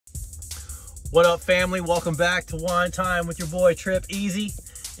What up, family? Welcome back to Wine Time with your boy Trip Easy.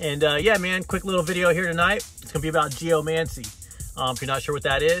 And yeah, man, quick little video here tonight. It's gonna be about geomancy. If you're not sure what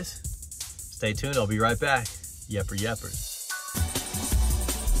that is, stay tuned. I'll be right back. Yepper yepper.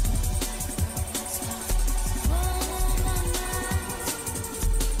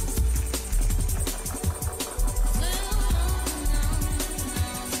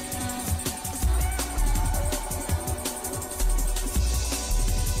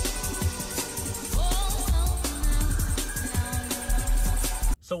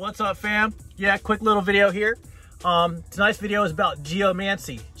 So what's up, fam? Yeah, quick little video here. Tonight's video is about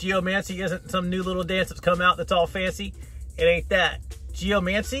geomancy. Geomancy isn't some new little dance that's come out that's all fancy. It ain't that.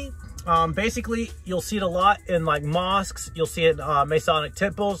 Geomancy, basically, you'll see it a lot in like mosques. You'll see it in Masonic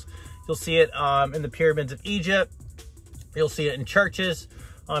temples. You'll see it in the pyramids of Egypt. You'll see it in churches.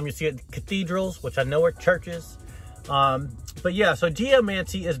 You'll see it in cathedrals, which I know are churches. But yeah, so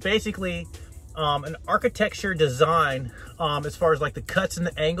geomancy is basically an architecture design as far as like the cuts and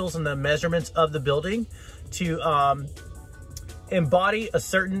the angles and the measurements of the building to embody a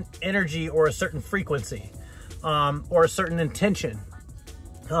certain energy or a certain frequency or a certain intention.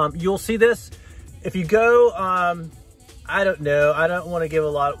 You'll see this if you go, I don't know, I don't want to give a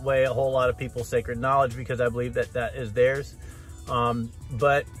whole lot of people sacred knowledge because I believe that that is theirs.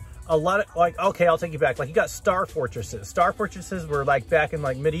 But a lot of, like, okay, I'll take you back. Like, you got star fortresses. Star fortresses were like back in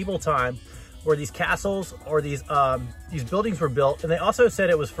like medieval time, where these castles or these buildings were built, and they also said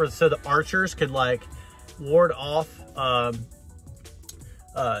it was so the archers could like ward off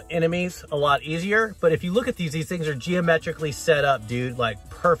enemies a lot easier. But if you look at these things are geometrically set up, dude, like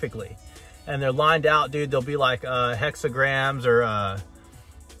perfectly, and they're lined out, dude. They'll be like hexagrams, or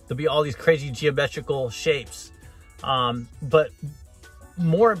there'll be all these crazy geometrical shapes. But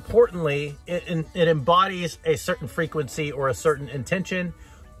more importantly, it embodies a certain frequency or a certain intention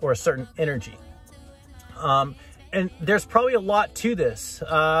or a certain energy. And there's probably a lot to this.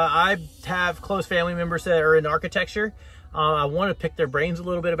 I have close family members that are in architecture. I want to pick their brains a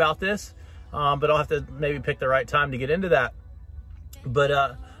little bit about this, but I'll have to maybe pick the right time to get into that.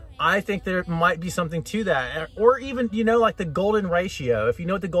 But I think there might be something to that. Or even, you know, like the golden ratio. If you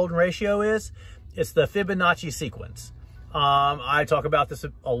know what the golden ratio is, it's the Fibonacci sequence. I talk about this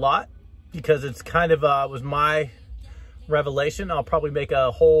a lot because it's kind of was my revelation. I'll probably make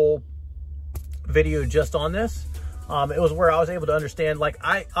a whole video just on this. It was where I was able to understand, like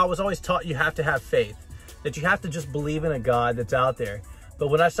I was always taught you have to have faith, that you have to just believe in a God that's out there. But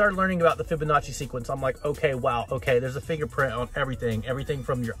when I started learning about the Fibonacci sequence, I'm like, okay, wow, okay, there's a fingerprint on everything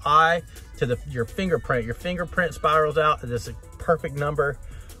from your eye to your fingerprint. Your fingerprint spirals out to this perfect number.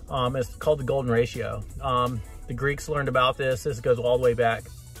 It's called the golden ratio. The Greeks learned about this. This goes all the way back.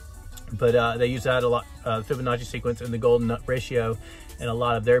 But they use that a lot, Fibonacci sequence and the golden ratio in a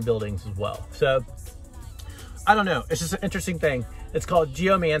lot of their buildings as well. So I don't know, it's just an interesting thing. It's called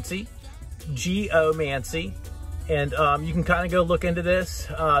geomancy, geomancy. And you can kind of go look into this.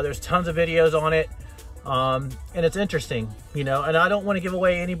 There's tons of videos on it. And it's interesting, you know, and I don't want to give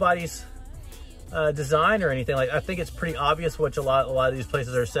away anybody's design or anything. Like, I think it's pretty obvious what a lot of these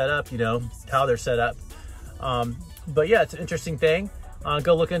places are set up, you know, how they're set up. But yeah, it's an interesting thing.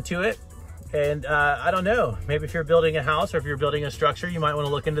 Go look into it. And I don't know, maybe if you're building a house or if you're building a structure, you might want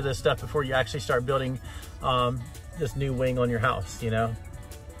to look into this stuff before you actually start building this new wing on your house. You know,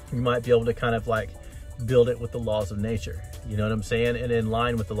 you might be able to kind of like build it with the laws of nature, you know what I'm saying, and in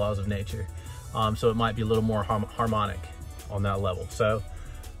line with the laws of nature. So it might be a little more harmonic on that level. So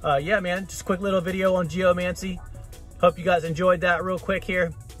yeah, man, just a quick little video on geomancy. Hope you guys enjoyed that real quick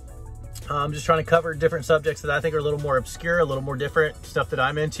here. I'm just trying to cover different subjects that I think are a little more obscure, a little more different, stuff that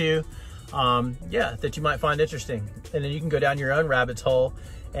I'm into, yeah, that you might find interesting. And then you can go down your own rabbit's hole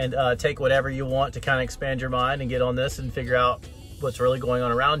and take whatever you want to kind of expand your mind and get on this and figure out what's really going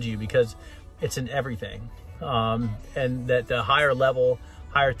on around you, because it's in everything. And that the higher level,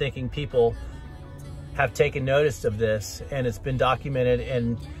 higher thinking people have taken notice of this, and it's been documented,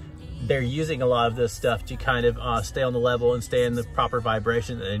 and they're using a lot of this stuff to kind of stay on the level and stay in the proper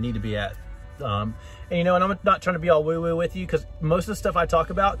vibration that they need to be at. And you know, and I'm not trying to be all woo-woo with you, because most of the stuff I talk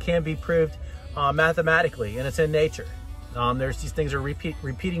about can be proved mathematically, and it's in nature. There's these things are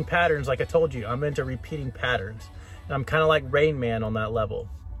repeating patterns. Like I told you, I'm into repeating patterns, and I'm kind of like Rain Man on that level.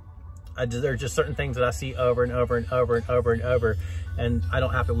 There are just certain things that I see over and over and over and over and over, and I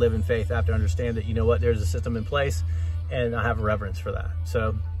don't have to live in faith. I have to understand that, you know what, there's a system in place, and I have reverence for that.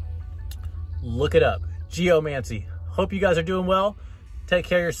 So look it up, geomancy. Hope you guys are doing well. Take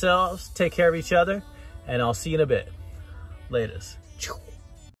care of yourselves, take care of each other, and I'll see you in a bit. Latest.